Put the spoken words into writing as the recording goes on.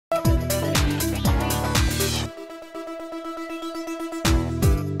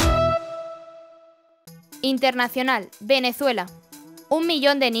Internacional, Venezuela. 1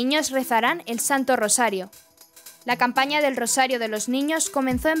 millón de niños rezarán el Santo Rosario. La campaña del Rosario de los Niños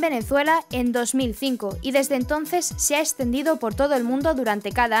comenzó en Venezuela en 2005 y desde entonces se ha extendido por todo el mundo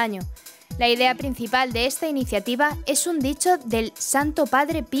durante cada año. La idea principal de esta iniciativa es un dicho del Santo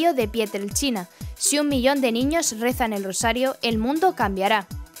Padre Pio de Pietrelcina: si 1 millón de niños rezan el Rosario, el mundo cambiará.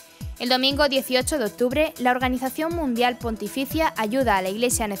 El domingo 18 de octubre, la Organización Mundial Pontificia Ayuda a la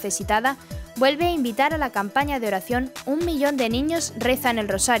Iglesia Necesitada vuelve a invitar a la campaña de oración 1 millón de niños rezan el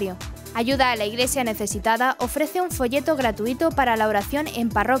Rosario. Ayuda a la Iglesia Necesitada ofrece un folleto gratuito para la oración en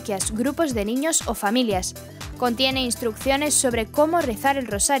parroquias, grupos de niños o familias. Contiene instrucciones sobre cómo rezar el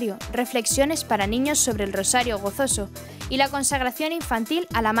Rosario, reflexiones para niños sobre el Rosario gozoso y la consagración infantil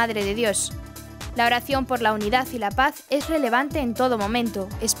a la Madre de Dios. La oración por la unidad y la paz es relevante en todo momento,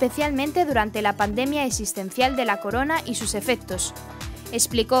 especialmente durante la pandemia existencial de la corona y sus efectos,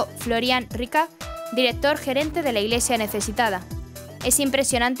 explicó Florian Rica, director gerente de la Iglesia Necesitada. Es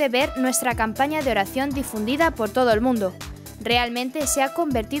impresionante ver nuestra campaña de oración difundida por todo el mundo. Realmente se ha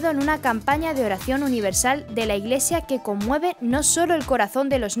convertido en una campaña de oración universal de la Iglesia que conmueve no solo el corazón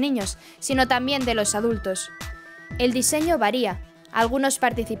de los niños, sino también de los adultos. El diseño varía. Algunos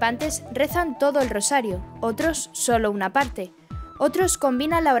participantes rezan todo el rosario, otros solo una parte. Otros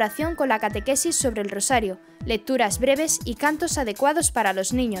combinan la oración con la catequesis sobre el rosario, lecturas breves y cantos adecuados para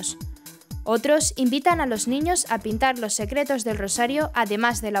los niños. Otros invitan a los niños a pintar los secretos del rosario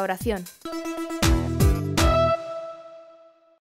además de la oración.